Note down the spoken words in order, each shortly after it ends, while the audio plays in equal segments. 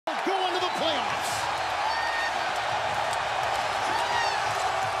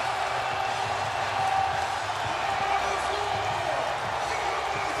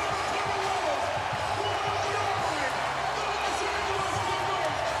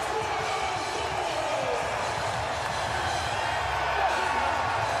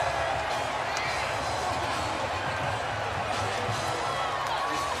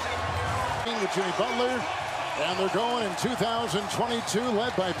Jimmy Butler. And they're going in 2022,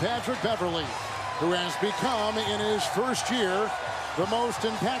 led by Patrick Beverly, who has become, in his first year, the most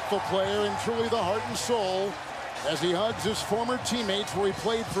impactful player and truly the heart and soul as he hugs his former teammates where he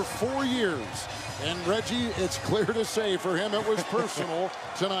played for 4 years. And Reggie, it's clear to say for him it was personal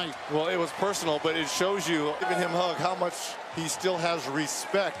tonight. Well, it was personal, but it shows you, giving him a hug, how much he still has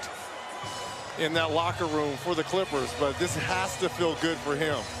respect in that locker room for the Clippers. But this has to feel good for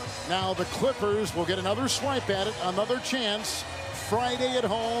him. Now the Clippers will get another swipe at it, another chance, Friday at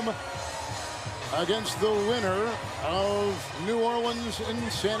home against the winner of New Orleans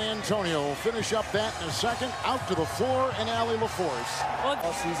and San Antonio. We'll finish up that in a second. Out to the floor and Allie LaForce.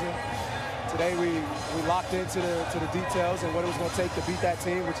 All season, today we locked into the details and what it was going to take to beat that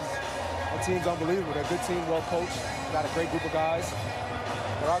team, which is that team's unbelievable. They're a good team, well coached, got a great group of guys.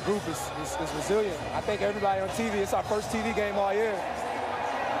 But our group is resilient. I think everybody on TV, it's our first TV game all year.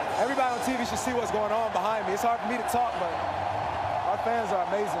 Everybody on TV should see what's going on behind me. It's hard for me to talk, but our fans are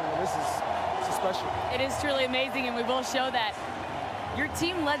amazing, and this is special. It is truly amazing, and we will show that. Your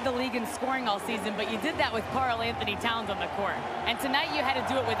team led the league in scoring all season, but you did that with Karl-Anthony Towns on the court. And tonight you had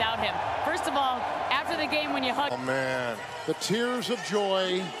to do it without him. First of all, after the game when you hugged... Oh, man. The tears of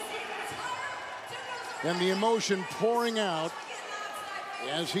joy and the emotion pouring out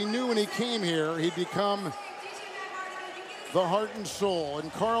as he knew when he came here he'd become the heart and soul.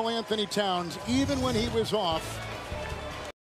 And Karl-Anthony Towns, even when he was off,